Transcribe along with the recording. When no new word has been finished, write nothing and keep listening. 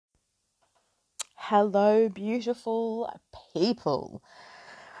Hello, beautiful people.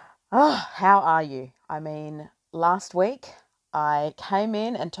 How are you? I mean, last week I came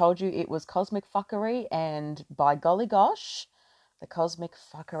in and told you it was cosmic fuckery, and by golly gosh, the cosmic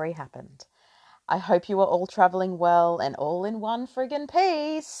fuckery happened. I hope you are all traveling well and all in one friggin'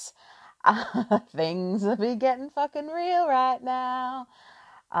 piece. Things are be getting fucking real right now.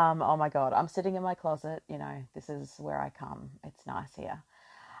 Oh my God, I'm sitting in my closet. This is where I come. It's nice here.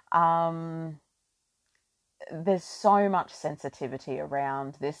 There's so much sensitivity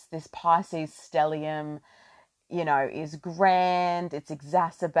around this Pisces stellium, is grand, it's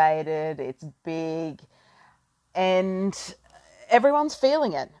exacerbated, it's big, and everyone's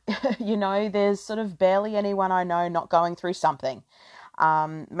feeling it. There's sort of barely anyone I know not going through something.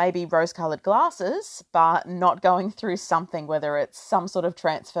 Maybe rose-colored glasses, but not going through something, whether it's some sort of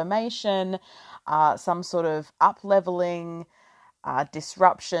transformation, some sort of up-leveling,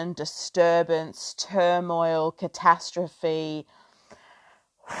 disruption, disturbance, turmoil, catastrophe.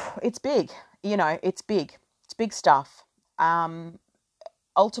 It's big, it's big. It's big stuff.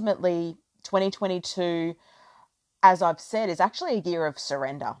 Ultimately, 2022, as I've said, is actually a year of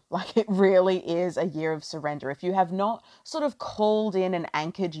surrender. Like, it really is a year of surrender. If you have not sort of called in and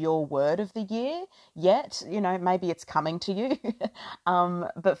anchored your word of the year yet, maybe it's coming to you.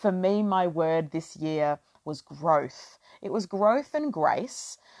 But for me, my word this year was growth. It was growth and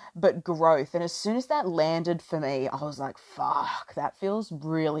grace, but growth. And as soon as that landed for me, I was like, fuck, that feels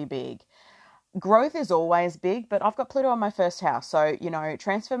really big. Growth is always big, but I've got Pluto on my first house. So,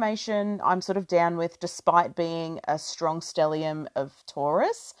 transformation I'm sort of down with, despite being a strong stellium of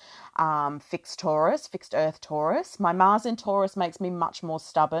Taurus, fixed earth Taurus. My Mars in Taurus makes me much more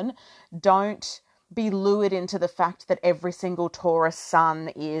stubborn. Don't be lured into the fact that every single Taurus sun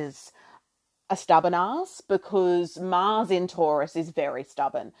is a stubborn ass, because Mars in Taurus is very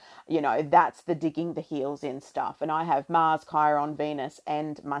stubborn. That's the digging the heels in stuff. And I have Mars, Chiron, Venus,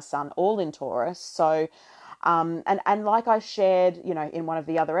 and my sun all in Taurus. So, and like I shared, in one of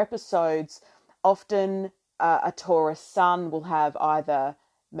the other episodes, often a Taurus sun will have either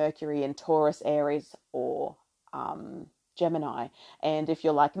Mercury in Taurus, Aries, or Gemini. And if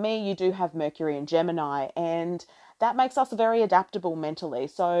you're like me, you do have Mercury in Gemini, and that makes us very adaptable mentally.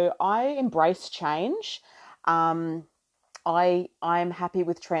 So I embrace change. I'm happy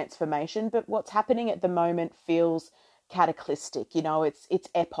with transformation, but what's happening at the moment feels cataclysmic. It's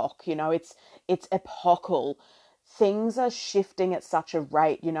epoch. It's epochal. Things are shifting at such a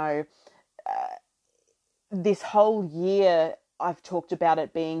rate. This whole year I've talked about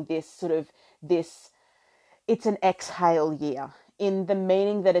it being this. It's an exhale year, in the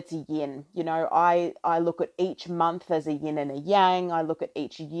meaning that it's a yin. I look at each month as a yin and a yang. I look at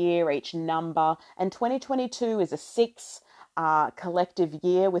each year, each number, and 2022 is a 6 collective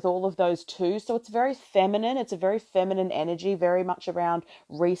year with all of those two. So it's very feminine. It's a very feminine energy, very much around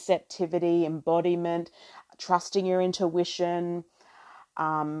receptivity, embodiment, trusting your intuition,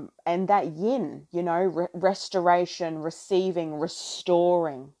 and that yin, restoration, receiving,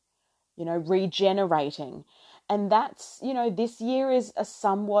 restoring, regenerating. And that's, this year is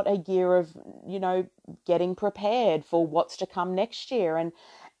somewhat a year of, getting prepared for what's to come next year. And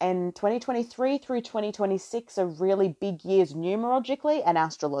 2023 through 2026 are really big years numerologically and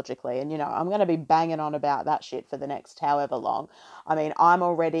astrologically. And, I'm going to be banging on about that shit for the next however long. I mean, I'm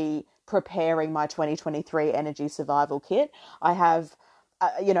already preparing my 2023 energy survival kit. I have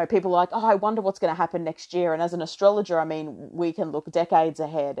people are like, oh, I wonder what's going to happen next year. And as an astrologer, I mean, we can look decades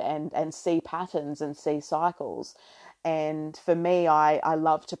ahead and see patterns and see cycles. And for me, I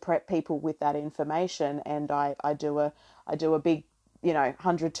love to prep people with that information. And I do a big,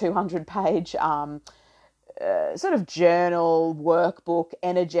 100, 200 page sort of journal, workbook,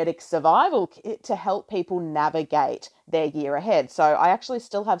 energetic survival kit to help people navigate their year ahead. So I actually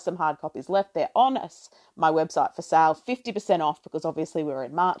still have some hard copies left. They're on my website for sale, 50% off, because obviously we're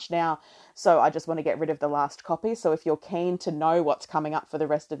in March now. So I just want to get rid of the last copy. So if you're keen to know what's coming up for the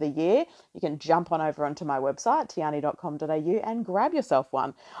rest of the year, you can jump on over onto my website, tiani.com.au, and grab yourself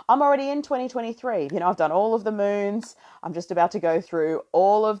one. I'm already in 2023. I've done all of the moons. I'm just about to go through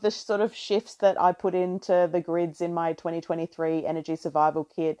all of the sort of shifts that I put into the grids in my 2023 energy survival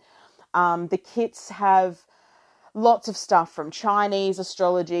kit. The kits have lots of stuff from Chinese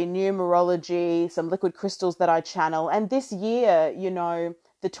astrology, numerology, some liquid crystals that I channel. And this year,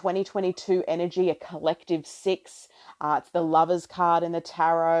 the 2022 energy, a collective 6. It's the Lover's card in the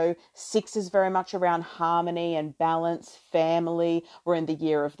tarot. 6 is very much around harmony and balance, family. We're in the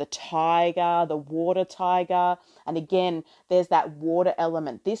year of the tiger, the water tiger. And again, there's that water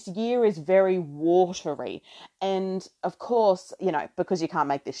element. This year is very watery. And of course, because you can't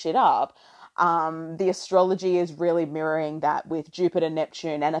make this shit up, The astrology is really mirroring that with Jupiter,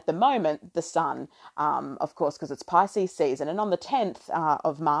 Neptune, and at the moment, the Sun, of course, because it's Pisces season. And on the 10th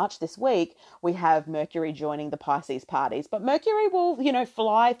of March this week, we have Mercury joining the Pisces parties. But Mercury will,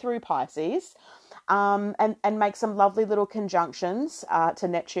 fly through Pisces and make some lovely little conjunctions to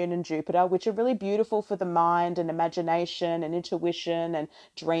Neptune and Jupiter, which are really beautiful for the mind and imagination and intuition and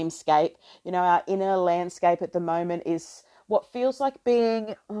dreamscape. Our inner landscape at the moment is what feels like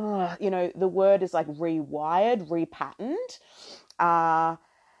being, the word is like rewired, repatterned.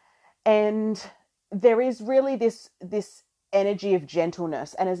 And there is really this energy of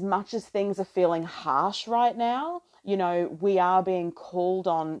gentleness. And as much as things are feeling harsh right now, we are being called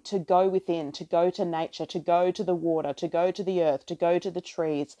on to go within, to go to nature, to go to the water, to go to the earth, to go to the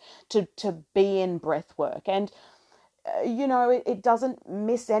trees, to be in breath work. And it doesn't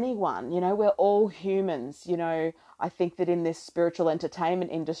miss anyone. We're all humans. I think that in this spiritual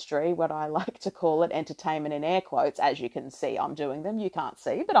entertainment industry, what I like to call it, entertainment in air quotes, as you can see, I'm doing them. You can't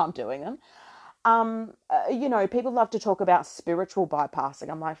see, but I'm doing them. People love to talk about spiritual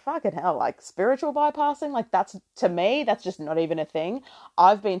bypassing. I'm like, fucking hell, like spiritual bypassing? Like that's, to me, that's just not even a thing.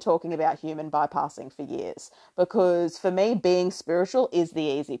 I've been talking about human bypassing for years because for me, being spiritual is the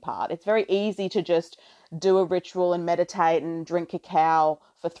easy part. It's very easy to just do a ritual and meditate and drink cacao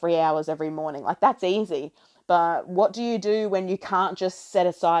for 3 hours every morning. Like that's easy. But what do you do when you can't just set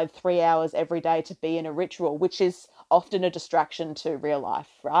aside 3 hours every day to be in a ritual, which is often a distraction to real life,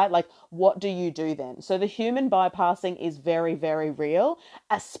 right? Like, what do you do then? So the human bypassing is very, very real,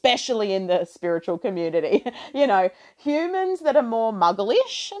 especially in the spiritual community. Humans that are more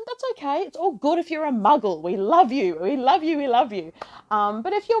mugglish, and that's okay. It's all good if you're a muggle. We love you. We love you. We love you.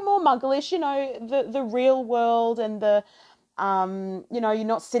 But if you're more mugglish, the real world and the you're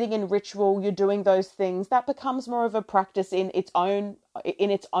not sitting in ritual, you're doing those things, that becomes more of a practice in its own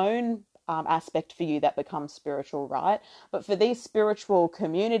aspect for you, that becomes spiritual, right? But for these spiritual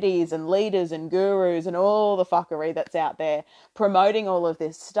communities and leaders and gurus and all the fuckery that's out there promoting all of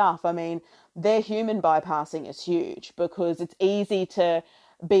this stuff, I mean, their human bypassing is huge because it's easy to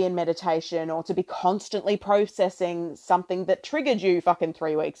be in meditation or to be constantly processing something that triggered you fucking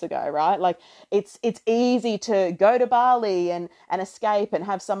 3 weeks ago, right? Like it's easy to go to Bali and escape and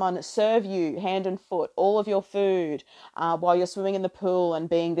have someone serve you hand and foot all of your food while you're swimming in the pool and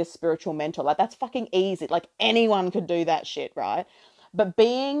being this spiritual mentor. Like that's fucking easy. Like anyone could do that shit, right? But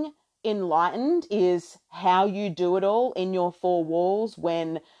being enlightened is how you do it all in your four walls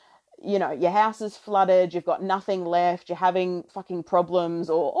when your house is flooded, you've got nothing left, you're having fucking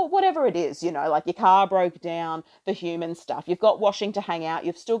problems or whatever it is, like your car broke down, the human stuff. You've got washing to hang out.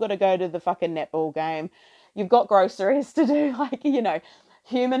 You've still got to go to the fucking netball game. You've got groceries to do. Like,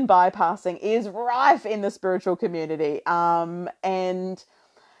 human bypassing is rife in the spiritual community. And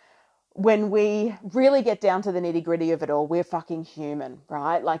when we really get down to the nitty gritty of it all, we're fucking human,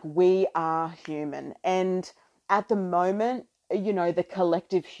 right? Like we are human. And at the moment, the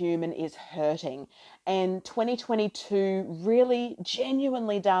collective human is hurting. And 2022 really,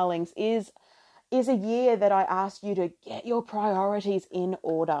 genuinely, darlings, is a year that I ask you to get your priorities in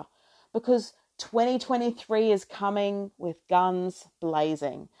order because 2023 is coming with guns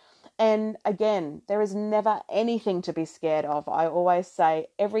blazing. And again, there is never anything to be scared of. I always say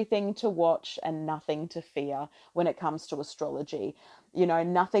everything to watch and nothing to fear when it comes to astrology.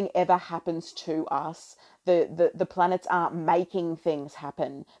 Nothing ever happens to us. The planets aren't making things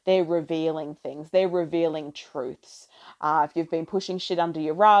happen. They're revealing things. They're revealing truths. If you've been pushing shit under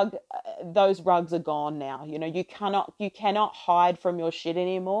your rug, those rugs are gone now. You cannot hide from your shit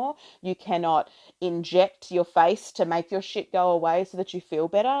anymore. You cannot inject your face to make your shit go away so that you feel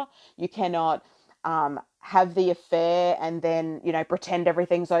better. You cannot have the affair and then, pretend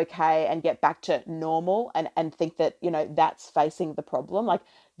everything's okay and get back to normal and think that, that's facing the problem. Like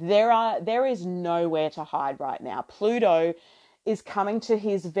there is nowhere to hide right now. Pluto is coming to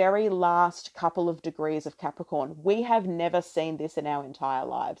his very last couple of degrees of Capricorn. We have never seen this in our entire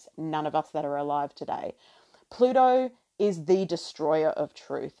lives. None of us that are alive today. Pluto is the destroyer of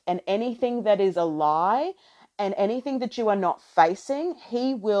truth, and anything that is a lie and anything that you are not facing,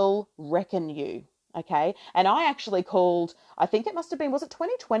 he will reckon you. Okay. And I actually called, I think it must have been, was it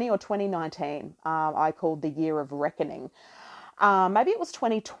 2020 or 2019? I called the year of reckoning. Maybe it was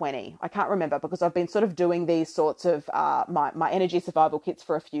 2020. I can't remember because I've been sort of doing these sorts of my energy survival kits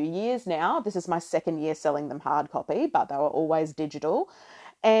for a few years now. This is my second year selling them hard copy, but they were always digital.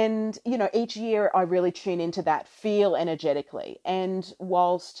 And, each year I really tune into that feel energetically. And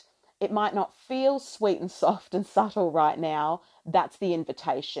whilst it might not feel sweet and soft and subtle right now, that's the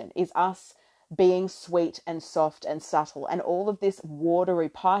invitation, is us being sweet and soft and subtle. And all of this watery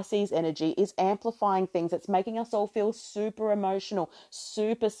Pisces energy is amplifying things. It's making us all feel super emotional,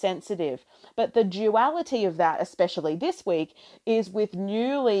 super sensitive. But the duality of that, especially this week, is with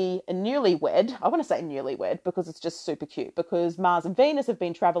newlywed. I want to say newlywed because it's just super cute, because Mars and Venus have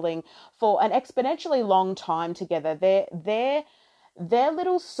been traveling for an exponentially long time together. Their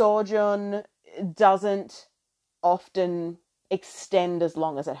little sojourn doesn't often extend as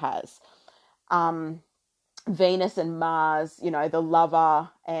long as it has. Venus and Mars, the lover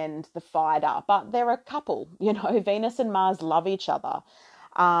and the fighter, but they're a couple. Venus and Mars love each other.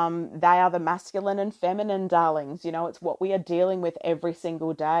 They are the masculine and feminine darlings. It's what we are dealing with every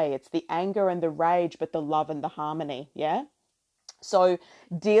single day. It's the anger and the rage, but the love and the harmony. Yeah. So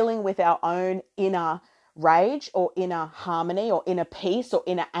dealing with our own inner rage or inner harmony or inner peace or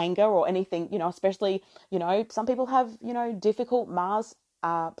inner anger or anything, especially, some people have, difficult Mars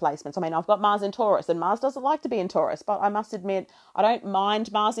placements. I mean, I've got Mars in Taurus, and Mars doesn't like to be in Taurus, but I must admit, I don't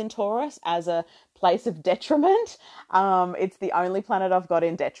mind Mars in Taurus as a place of detriment. It's the only planet I've got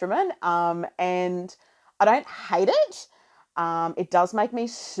in detriment, and I don't hate it. It does make me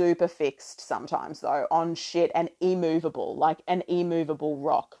super fixed sometimes, though, on shit, and immovable, like an immovable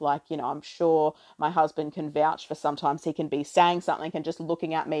rock. Like, I'm sure my husband can vouch for, sometimes he can be saying something and just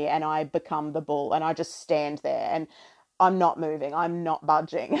looking at me, and I become the bull and I just stand there and I'm not moving, I'm not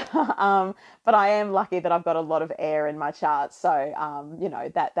budging. But I am lucky that I've got a lot of air in my chart. So,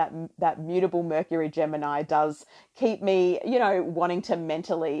 that mutable Mercury Gemini does keep me, wanting to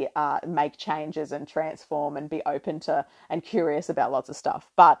mentally make changes and transform and be open to and curious about lots of stuff.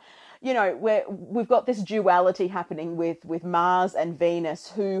 But, we've got this duality happening with Mars and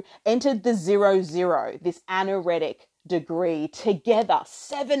Venus, who entered the 0-0, this anaretic degree, together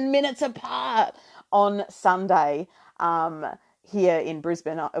 7 minutes apart on Sunday. Here in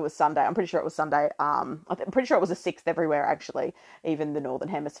Brisbane, it was Sunday. I'm pretty sure it was Sunday. I'm pretty sure it was the 6th everywhere, actually, even the Northern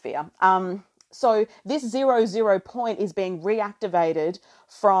Hemisphere. So this 0-0 point is being reactivated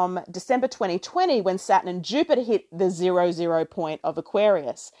from December 2020, when Saturn and Jupiter hit the 0-0 point of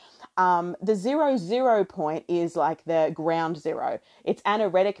Aquarius. The 0-0 point is like the ground zero. It's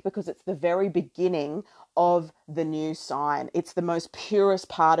anaretic because it's the very beginning of the new sign. It's the most purest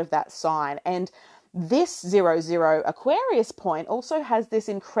part of that sign. And this 0-0 Aquarius point also has this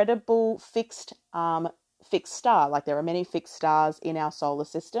incredible fixed star. Like, there are many fixed stars in our solar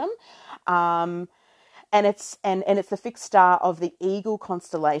system. And it's the fixed star of the Eagle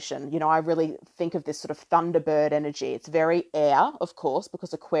constellation. I really think of this sort of Thunderbird energy. It's very air, of course,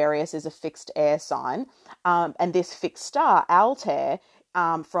 because Aquarius is a fixed air sign. And this fixed star, Altair,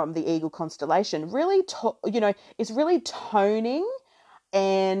 from the Eagle constellation, really, is really toning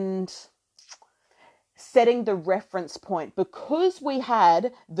and setting the reference point, because we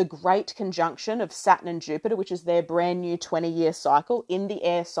had the great conjunction of Saturn and Jupiter, which is their brand new 20-year cycle in the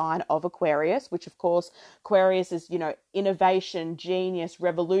air sign of Aquarius, which, of course, Aquarius is, innovation, genius,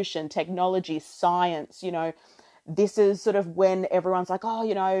 revolution, technology, science. This is sort of when everyone's like,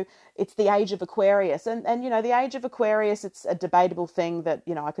 oh, it's the age of Aquarius. And the age of Aquarius, it's a debatable thing that,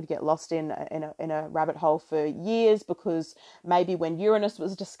 I could get lost in a rabbit hole for years, because maybe when Uranus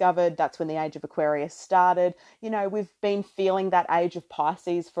was discovered, that's when the age of Aquarius started. We've been feeling that age of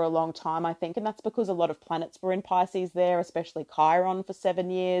Pisces for a long time, I think. And that's because a lot of planets were in Pisces there, especially Chiron for 7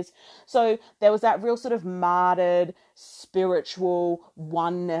 years. So there was that real sort of martyred, spiritual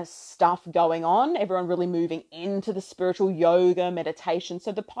oneness stuff going on. Everyone really moving into the spiritual yoga, meditation.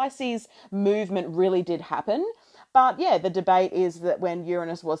 So the Pisces movement really did happen. But yeah, the debate is that when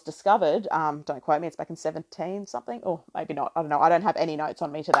Uranus was discovered, don't quote me, it's back in 17 something, or maybe not, I don't know. I don't have any notes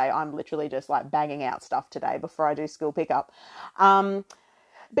on me today. I'm literally just like banging out stuff today before I do school pickup.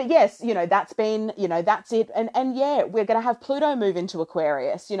 But yes, that's been, that's it. And yeah, we're going to have Pluto move into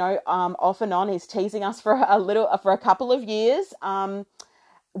Aquarius, off and on. He's teasing us for a couple of years,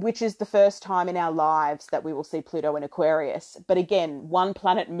 which is the first time in our lives that we will see Pluto in Aquarius. But again, one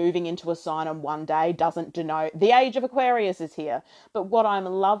planet moving into a sign on one day doesn't denote the age of Aquarius is here. But what I'm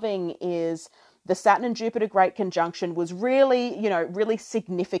loving is the Saturn and Jupiter great conjunction was really, really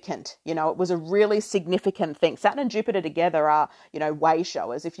significant. It was a really significant thing. Saturn and Jupiter together are, way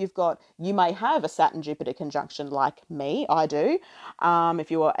showers. You may have a Saturn Jupiter conjunction like me, I do.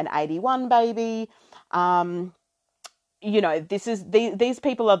 If you are an 81 baby, these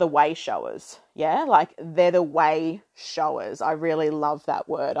people are the way showers. Yeah, like they're the way showers. I really love that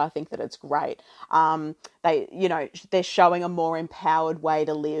word. I think that it's great. They're showing a more empowered way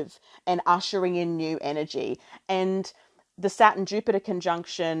to live and ushering in new energy. And the Saturn-Jupiter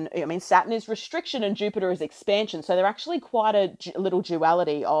conjunction, I mean, Saturn is restriction and Jupiter is expansion. So they're actually quite a little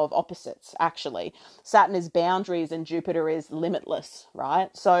duality of opposites, actually. Saturn is boundaries and Jupiter is limitless, right?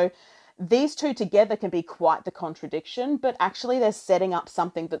 So these two together can be quite the contradiction, but actually they're setting up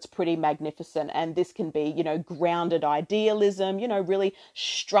something that's pretty magnificent. And this can be, grounded idealism, really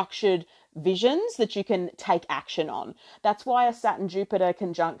structured visions that you can take action on. That's why a Saturn-Jupiter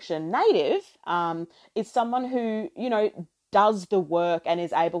conjunction native is someone who, does the work and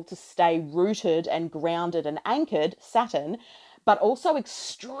is able to stay rooted and grounded and anchored, Saturn, but also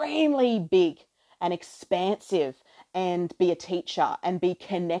extremely big and expansive and be a teacher and be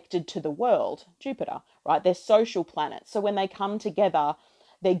connected to the world, Jupiter, right? They're social planets. So when they come together,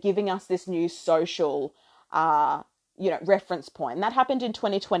 they're giving us this new social reference point. And that happened in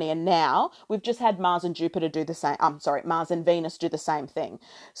 2020. And now we've just had Mars and Jupiter do the same. Mars and Venus do the same thing.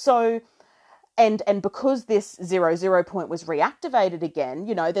 So, and because this 0 point was reactivated again,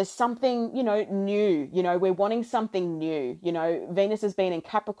 there's something, new, we're wanting something new. Venus has been in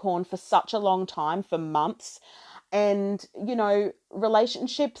Capricorn for such a long time, for months. And,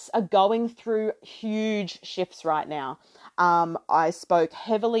 relationships are going through huge shifts right now. I spoke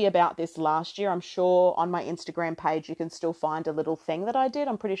heavily about this last year. I'm sure on my Instagram page you can still find a little thing that I did.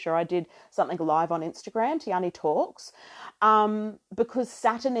 I'm pretty sure I did something live on Instagram, Tiani Talks, because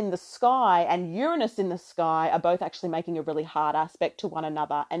Saturn in the sky and Uranus in the sky are both actually making a really hard aspect to one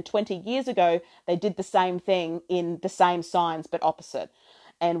another. And 20 years ago, they did the same thing in the same signs, but opposite.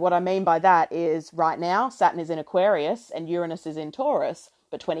 And what I mean by that is right now, Saturn is in Aquarius and Uranus is in Taurus.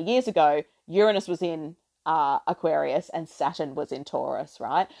 But 20 years ago, Uranus was in Aquarius and Saturn was in Taurus,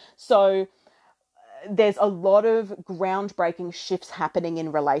 right? So there's a lot of groundbreaking shifts happening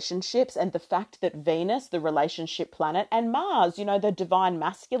in relationships. And the fact that Venus, the relationship planet, and Mars, the divine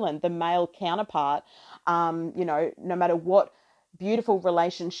masculine, the male counterpart, no matter what beautiful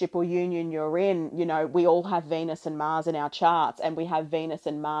relationship or union you're in, we all have Venus and Mars in our charts, and we have Venus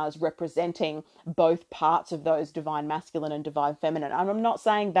and Mars representing both parts of those divine masculine and divine feminine. And I'm not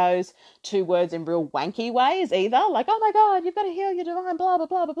saying those two words in real wanky ways either, like, oh my God, you've got to heal your divine blah, blah,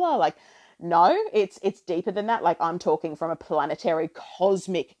 blah, blah, blah. Like, no, it's deeper than that. Like, I'm talking from a planetary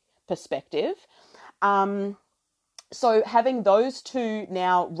cosmic perspective. So having those two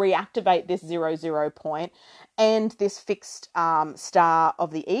now reactivate this 0 point and this fixed star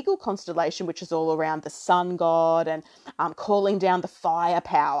of the Eagle constellation, which is all around the sun god and calling down the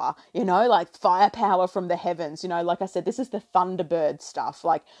firepower, like firepower from the heavens. Like I said, this is the Thunderbird stuff.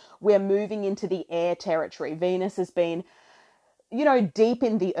 Like, we're moving into the air territory. Venus has been deep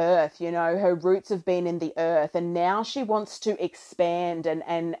in the earth, her roots have been in the earth, and now she wants to expand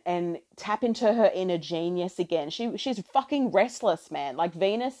and tap into her inner genius again. She's fucking restless, man. Like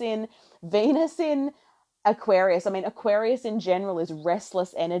Venus in Aquarius. I mean, Aquarius in general is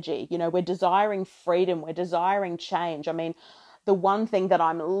restless energy. We're desiring freedom, we're desiring change. I mean, the one thing that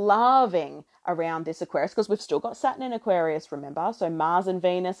I'm loving around this Aquarius, because we've still got Saturn in Aquarius, remember? So Mars and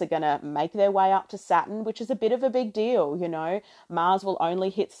Venus are going to make their way up to Saturn, which is a bit of a big deal, Mars will only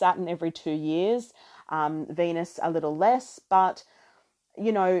hit Saturn every 2 years, Venus a little less, but,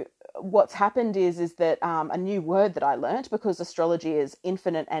 what's happened is that a new word that I learnt, because astrology is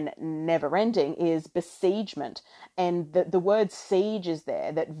infinite and never-ending, is besiegement. And the word siege is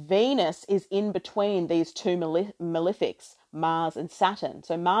there, that Venus is in between these two malefics, Mars and Saturn.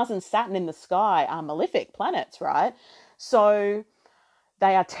 So Mars and Saturn in the sky are malefic planets, right? So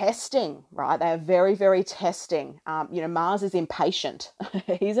they are testing, right? They are very, very testing. Mars is impatient.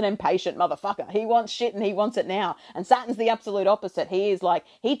 He's an impatient motherfucker. He wants shit and he wants it now. And Saturn's the absolute opposite.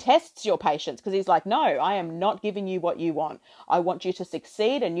 He tests your patience because he's like, no, I am not giving you what you want. I want you to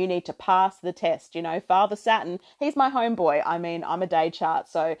succeed and you need to pass the test. Father Saturn, he's my homeboy. I mean, I'm a day chart.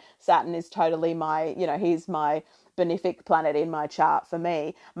 So Saturn is totally my, he's my benefic planet in my chart for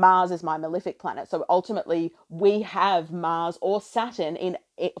me. Mars is my malefic planet. So ultimately we have Mars or Saturn in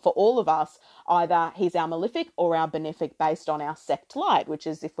it for all of us. Either he's our malefic or our benefic based on our sect light, which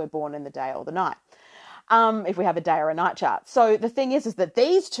is if we're born in the day or the night. If we have a day or a night chart. So the thing is that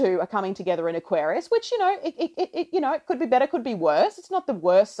these two are coming together in Aquarius, which, it could be better, could be worse. It's not the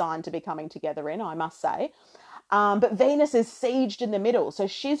worst sign to be coming together in, I must say. But Venus is sieged in the middle. So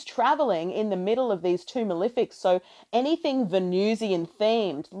she's traveling in the middle of these two malefics. So anything Venusian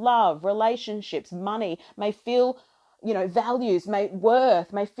themed, love, relationships, money, may feel, values,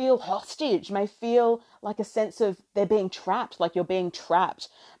 worth, may feel hostage, may feel like a sense of they're being trapped, like you're being trapped.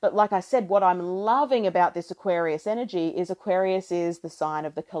 But like I said, what I'm loving about this Aquarius energy is Aquarius is the sign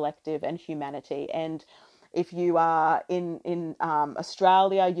of the collective and humanity. And If you are in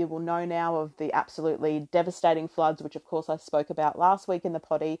Australia, you will know now of the absolutely devastating floods, which of course I spoke about last week in the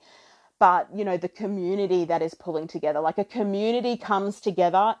potty. But, you know, the community that is pulling together, like a community comes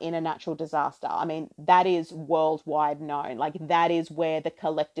together in a natural disaster. I mean, that is worldwide known. Like that is where the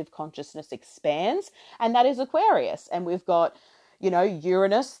collective consciousness expands. And that is Aquarius. And we've got, you know,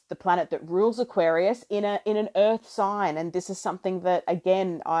 Uranus, the planet that rules Aquarius, in an earth sign. And this is something that,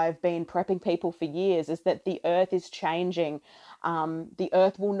 again, I've been prepping people for years, is that the earth is changing. The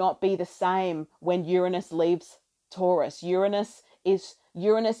earth will not be the same when Uranus leaves Taurus. Uranus is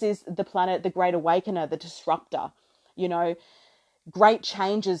the planet, the great awakener, the disruptor. You know, great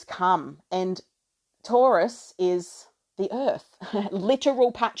changes come. And Taurus is the earth,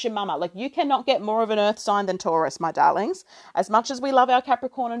 literal Pachamama. Like you cannot get more of an earth sign than Taurus, my darlings. As much as we love our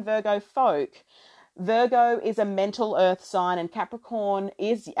Capricorn and Virgo folk, Virgo is a mental earth sign, and Capricorn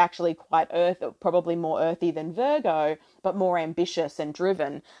is actually quite probably more earthy than Virgo, but more ambitious and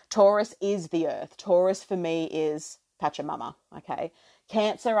driven. Taurus is the earth. Taurus for me is Pachamama, okay?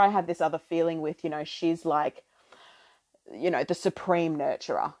 Cancer, I have this other feeling with, you know, she's like, you know, the supreme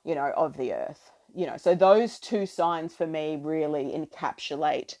nurturer, you know, of the earth. You know, so those two signs for me really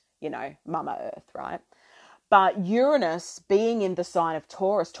encapsulate, you know, Mama Earth, right? But Uranus being in the sign of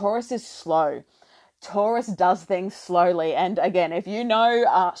Taurus, Taurus is slow. Taurus does things slowly. And again, if you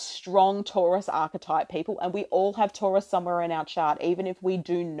know strong Taurus archetype people, and we all have Taurus somewhere in our chart, even if we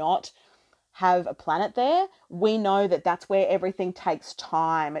do not have a planet there, we know that that's where everything takes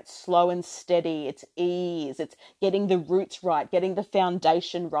time. It's slow and steady. It's ease. It's getting the roots right, getting the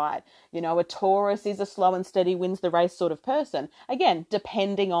foundation right. You know, a Taurus is a slow and steady wins the race sort of person. Again,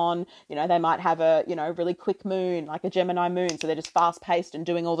 depending on, you know, they might have a, you know, really quick moon, like a Gemini moon. So they're just fast paced and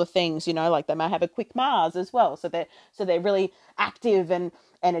doing all the things, you know, like they might have a quick Mars as well. So they're really active and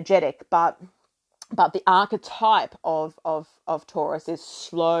energetic, but the archetype of Taurus is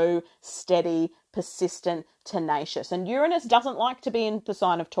slow, steady, persistent, tenacious. And Uranus doesn't like to be in the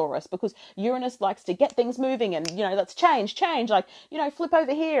sign of Taurus, because Uranus likes to get things moving and, you know, let's change, like, you know, flip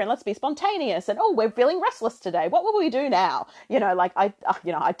over here and let's be spontaneous. And, oh, we're feeling restless today. What will we do now? You know, like I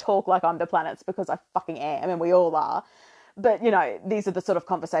talk like I'm the planets because I fucking am, and we all are. But, you know, these are the sort of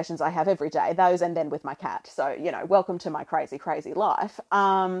conversations I have every day, those and then with my cat. So, you know, welcome to my crazy, crazy life.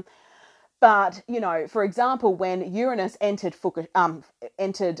 But, you know, for example, when Uranus entered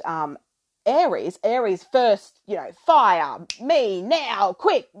Aries first, you know, fire, me, now,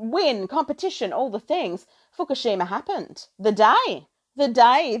 quick, win, competition, all the things, Fukushima happened. The day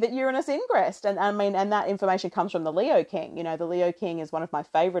that Uranus ingressed. And I mean, and that information comes from the Leo King. You know, the Leo King is one of my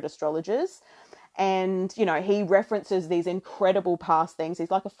favorite astrologers. And, you know, he references these incredible past things.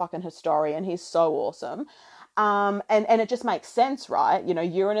 He's like a fucking historian. He's so awesome. And it just makes sense, right? You know,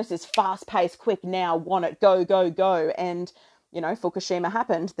 Uranus is fast paced, quick, now, want it, go, go, go. And, you know, Fukushima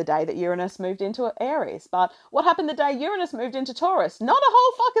happened the day that Uranus moved into Aries. But what happened the day Uranus moved into Taurus? Not a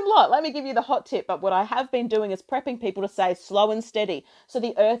whole fucking lot. Let me give you the hot tip. But what I have been doing is prepping people to say slow and steady. So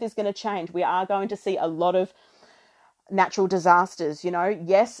the earth is going to change. We are going to see a lot of natural disasters, you know.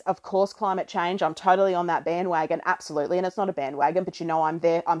 Yes, of course, climate change. I'm totally on that bandwagon. Absolutely. And it's not a bandwagon, but you know,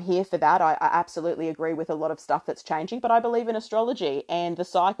 I'm here for that. I absolutely agree with a lot of stuff that's changing, but I believe in astrology and the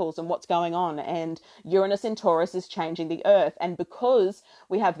cycles and what's going on. And Uranus in Taurus is changing the earth. And because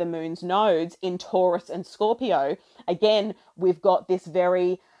we have the moon's nodes in Taurus and Scorpio, again, we've got this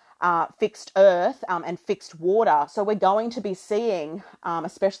very fixed earth and fixed water. So we're going to be seeing,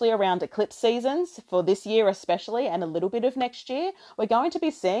 especially around eclipse seasons for this year especially, and a little bit of next year, we're going to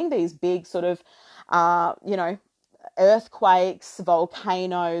be seeing these big sort of, you know, earthquakes,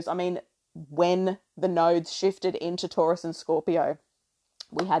 volcanoes. I mean, when the nodes shifted into Taurus and Scorpio,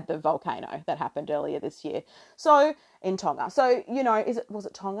 we had the volcano that happened earlier this year. So in Tonga. So, you know, was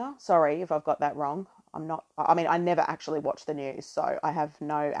it Tonga? Sorry if I've got that wrong. I never actually watch the news, so I have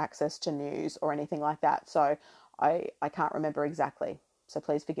no access to news or anything like that. So I can't remember exactly. So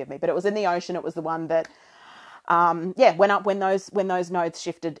please forgive me. But it was in the ocean. It was the one that, went up when those nodes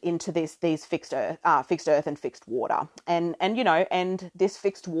shifted into these fixed earth and fixed water. And you know, and this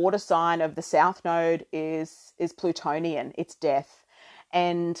fixed water sign of the South Node is Plutonian. It's death.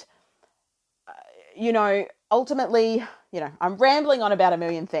 And you know, ultimately, you know, I'm rambling on about a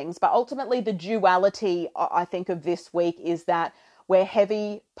million things, but ultimately the duality, I think, of this week is that we're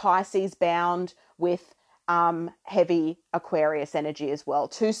heavy Pisces bound with heavy Aquarius energy as well.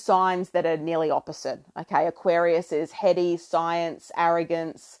 Two signs that are nearly opposite. Okay, Aquarius is heady, science,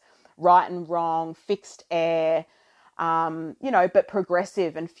 arrogance, right and wrong, fixed air, you know, but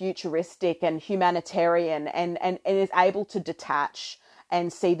progressive and futuristic and humanitarian and is able to detach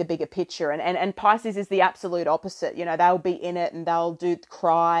and see the bigger picture. And Pisces is the absolute opposite. They'll be in it and they'll do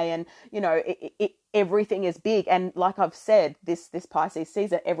cry, and everything is big. And like I've said, this Pisces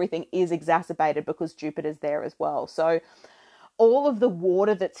season, everything is exacerbated because Jupiter's there as well. So all of the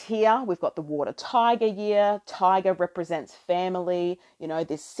water that's here, we've got the water tiger year. Tiger represents family,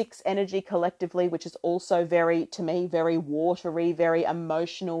 this 6 energy collectively, which is also very, to me, very watery, very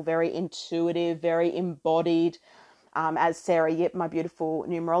emotional, very intuitive, very embodied. As Sarah Yip, my beautiful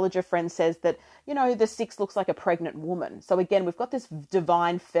numerologer friend, says that, the 6 looks like a pregnant woman. So again, we've got this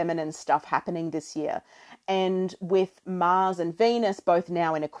divine feminine stuff happening this year. And with Mars and Venus both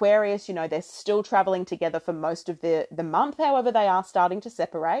now in Aquarius, they're still traveling together for most of the month. However, they are starting to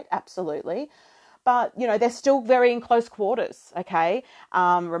separate, absolutely. But, they're still very in close quarters, okay?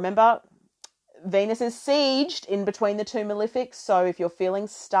 Remember, Venus is sieged in between the 2 malefics. So if you're feeling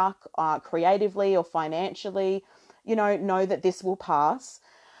stuck creatively or financially, know that this will pass.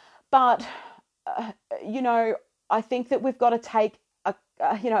 But, I think that we've got to take a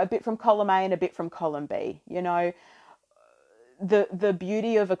bit from column A and a bit from column B. The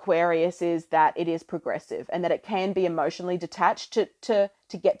beauty of Aquarius is that it is progressive and that it can be emotionally detached to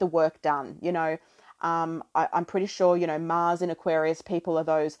get the work done. I'm pretty sure, Mars in Aquarius people are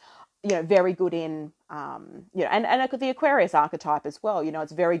those, very good in, and the Aquarius archetype as well,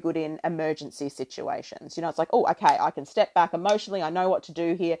 it's very good in emergency situations. It's like, oh, okay, I can step back emotionally. I know what to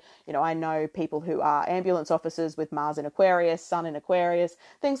do here. I know people who are ambulance officers with Mars in Aquarius, Sun in Aquarius,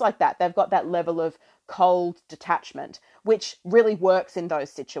 things like that. They've got that level of cold detachment, which really works in those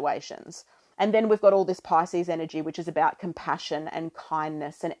situations. And then we've got all this Pisces energy, which is about compassion and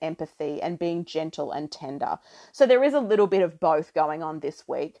kindness and empathy and being gentle and tender. So there is a little bit of both going on this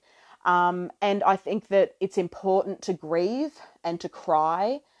week. And I think that it's important to grieve and to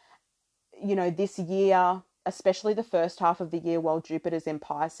cry, this year, especially the first half of the year while Jupiter's in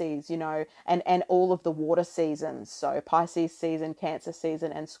Pisces, and all of the water seasons. So Pisces season, Cancer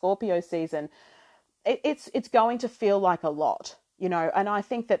season, and Scorpio season, it's going to feel like a lot, and I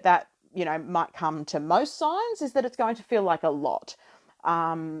think that might come to most signs, is that it's going to feel like a lot.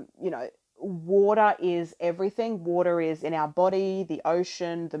 Water is everything. Water is in our body, the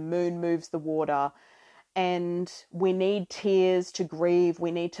ocean, the moon moves the water, and we need tears to grieve. We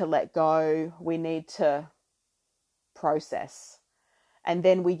need to let go. We need to process. And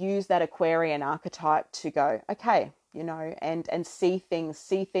then we use that Aquarian archetype to go, okay, and see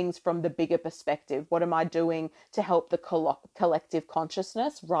things from the bigger perspective. What am I doing to help the collective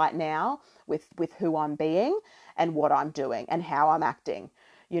consciousness right now with who I'm being and what I'm doing and how I'm acting?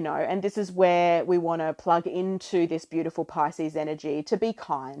 And this is where we want to plug into this beautiful Pisces energy to be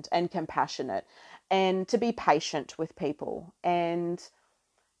kind and compassionate and to be patient with people and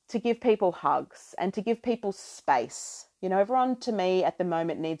to give people hugs and to give people space. Everyone to me at the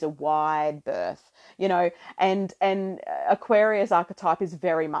moment needs a wide berth, and Aquarius archetype is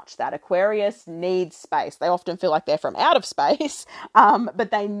very much that. Aquarius needs space. They often feel like they're from out of space,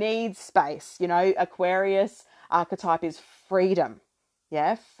 but they need space. Aquarius archetype is freedom.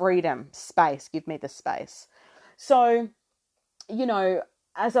 Yeah, freedom, space, give me the space. So,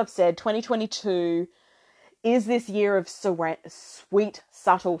 as I've said, 2022 is this year of sweet,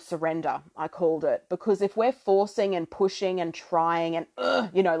 subtle surrender, I called it, because if we're forcing and pushing and trying and,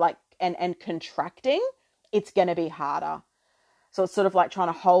 and contracting, it's going to be harder. So it's sort of like trying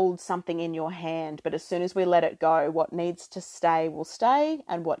to hold something in your hand, but as soon as we let it go, what needs to stay will stay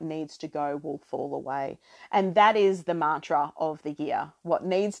and what needs to go will fall away. And that is the mantra of the year. What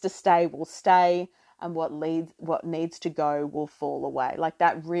needs to stay will stay and what needs to go will fall away. Like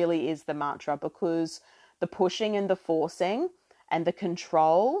that really is the mantra, because the pushing and the forcing and the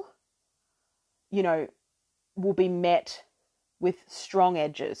control, will be met with strong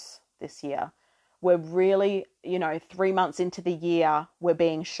edges this year. We're really, 3 months into the year, we're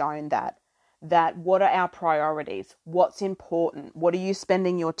being shown that what are our priorities? What's important? What are you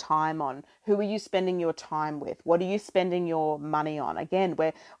spending your time on? Who are you spending your time with? What are you spending your money on? Again,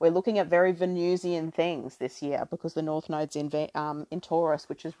 we're looking at very Venusian things this year because the North Node's in Taurus,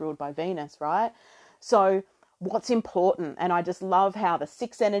 which is ruled by Venus, right? So what's important? And I just love how the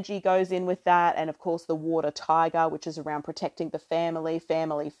 6 energy goes in with that. And of course the water tiger, which is around protecting the family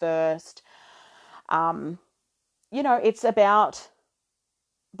first. It's about,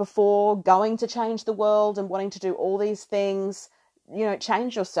 before going to change the world and wanting to do all these things,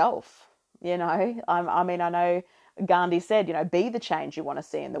 change yourself. I know Gandhi said, be the change you want to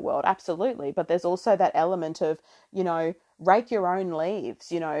see in the world. Absolutely. But there's also that element of, rake your own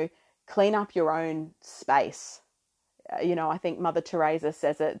leaves, clean up your own space. I think Mother Teresa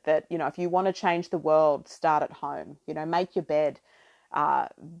says it that, if you want to change the world, start at home, make your bed. uh,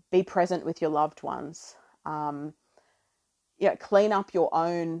 be present with your loved ones. Clean up your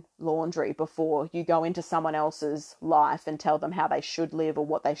own laundry before you go into someone else's life and tell them how they should live or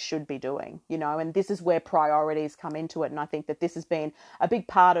what they should be doing, and this is where priorities come into it. And I think that this has been a big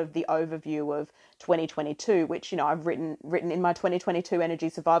part of the overview of 2022, which, I've written in my 2022 energy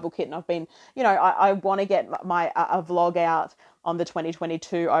survival kit. And I've been, I want to get a vlog out on the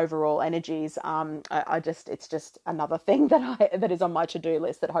 2022 overall energies. It's just another thing that is on my to-do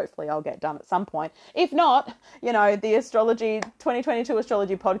list that hopefully I'll get done at some point. If not, the astrology 2022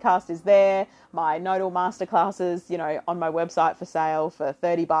 astrology podcast is there. My nodal masterclasses, on my website for sale for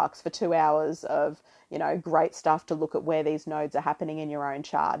 $30 for 2 hours of, great stuff to look at where these nodes are happening in your own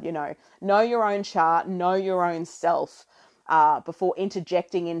chart. Know your own chart, know your own self, before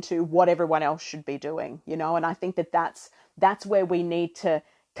interjecting into what everyone else should be doing, and I think that that's where we need to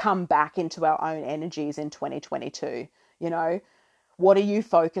come back into our own energies in 2022. What are you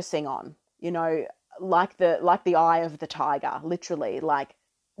focusing on? Like the eye of the tiger, literally. Like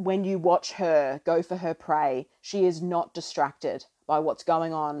when you watch her go for her prey, she is not distracted by what's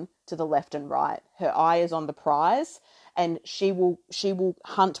going on to the left and right. Her eye is on the prize, and she will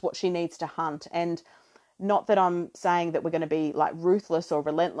hunt what she needs to hunt. And not that I'm saying that we're going to be like ruthless or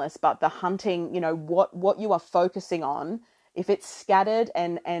relentless, but the hunting, what you are focusing on, if it's scattered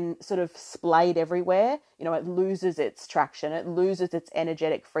and sort of splayed everywhere, it loses its traction. It loses its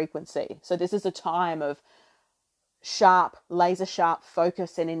energetic frequency. So this is a time of laser sharp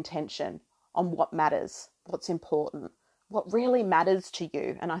focus and intention on what matters, what's important, what really matters to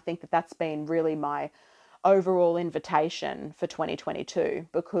you. And I think that that's been really my overall invitation for 2022,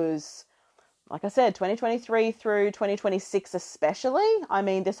 because like I said, 2023 through 2026 especially, I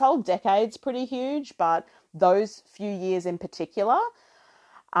mean, this whole decade's pretty huge, but those few years in particular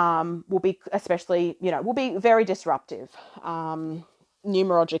will be especially, will be very disruptive,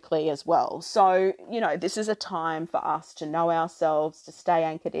 numerologically as well. So, this is a time for us to know ourselves, to stay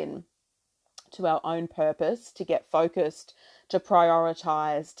anchored in to our own purpose, to get focused, to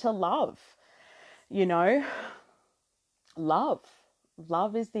prioritize, to love, love.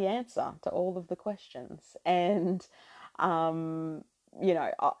 Love is the answer to all of the questions. And, I'll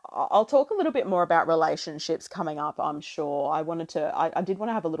talk a little bit more about relationships coming up, I'm sure. I did want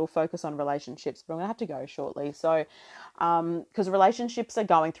to have a little focus on relationships, but I'm going to have to go shortly. So, because relationships are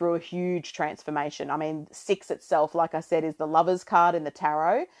going through a huge transformation. I mean, 6 itself, like I said, is the Lovers card in the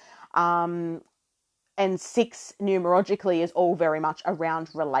tarot. And 6 numerologically is all very much around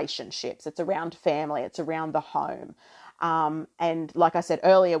relationships. It's around family. It's around the home. And like I said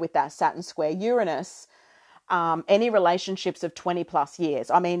earlier, with that Saturn square Uranus, any relationships of 20 plus years.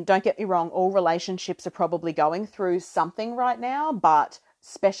 I mean, don't get me wrong, all relationships are probably going through something right now, but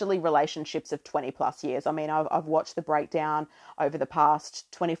especially relationships of 20 plus years. I mean, I've watched the breakdown over the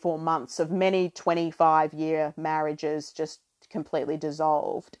past 24 months of many 25-year marriages just completely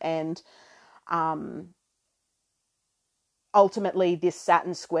dissolved. And, ultimately this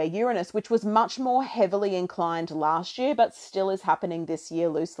Saturn square Uranus, which was much more heavily inclined last year, but still is happening this year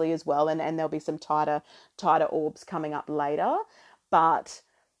loosely as well. And there'll be some tighter orbs coming up later. But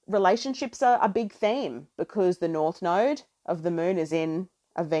relationships are a big theme because the North Node of the moon is in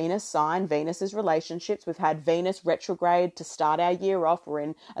a Venus sign. Venus is relationships. We've had Venus retrograde to start our year off. We're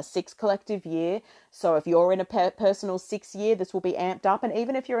in a 6 collective year. So if you're in a personal 6 year, this will be amped up. And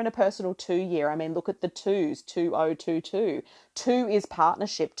even if you're in a personal 2 year, I mean, look at the 2s, 2022. 2 is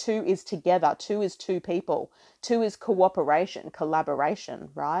partnership. 2 is together. 2 is 2 people. 2 is cooperation, collaboration,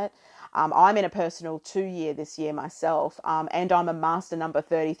 right? I'm in a personal 2 year this year myself, and I'm a master number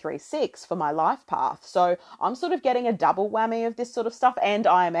 33/6 for my life path. So I'm sort of getting a double whammy of this sort of stuff, and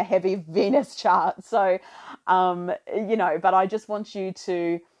I am a heavy Venus chart. So, but I just want you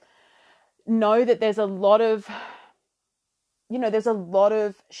to know that there's a lot of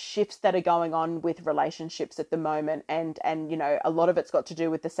shifts that are going on with relationships at the moment. And a lot of it's got to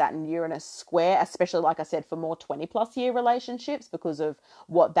do with the Saturn Uranus square, especially, like I said, for more 20 plus year relationships because of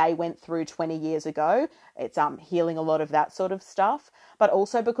what they went through 20 years ago. It's healing a lot of that sort of stuff, but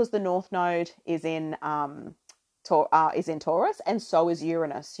also because the North Node is in Taurus, and so is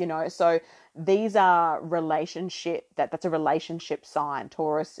Uranus, so these are that's a relationship sign.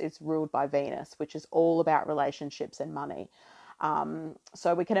 Taurus is ruled by Venus, which is all about relationships and money.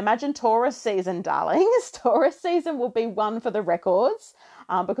 So we can imagine Taurus season, darlings. Taurus season will be one for the records,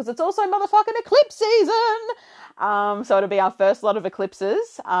 because it's also motherfucking eclipse season. So it'll be our first lot of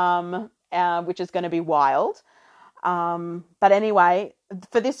eclipses, which is going to be wild. But anyway,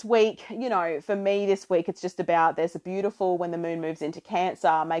 for this week, for me this week, it's just about there's a beautiful, when the moon moves into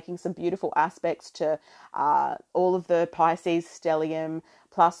Cancer, making some beautiful aspects to all of the Pisces stellium,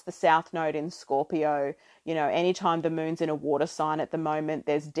 plus the South Node in Scorpio. Anytime the moon's in a water sign at the moment,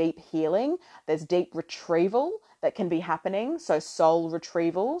 there's deep healing, there's deep retrieval that can be happening. So soul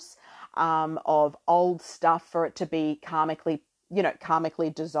retrievals of old stuff for it to be karmically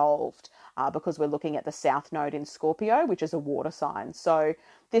dissolved, because we're looking at the South Node in Scorpio, which is a water sign. So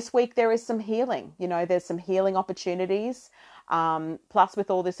this week there is some healing. There's some healing opportunities. Plus with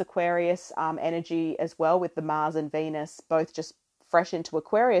all this Aquarius energy as well, with the Mars and Venus both just fresh into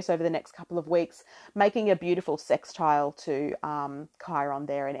Aquarius over the next couple of weeks, making a beautiful sextile to Chiron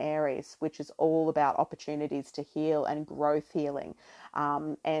there in Aries, which is all about opportunities to heal and growth healing,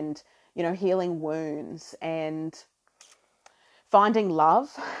 and healing wounds and finding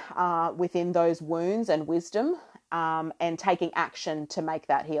love within those wounds and wisdom, and taking action to make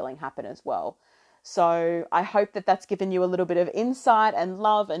that healing happen as well. So I hope that that's given you a little bit of insight and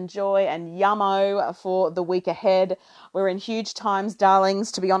love and joy and yummo for the week ahead. We're in huge times,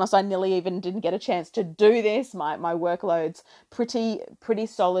 darlings. To be honest, I nearly even didn't get a chance to do this. My workload's pretty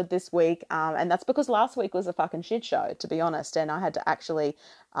solid this week, and that's because last week was a fucking shit show, to be honest, and I had to actually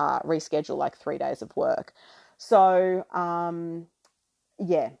reschedule like 3 days of work. So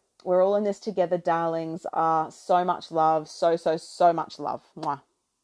yeah, we're all in this together, darlings. So much love, so much love. Mwah.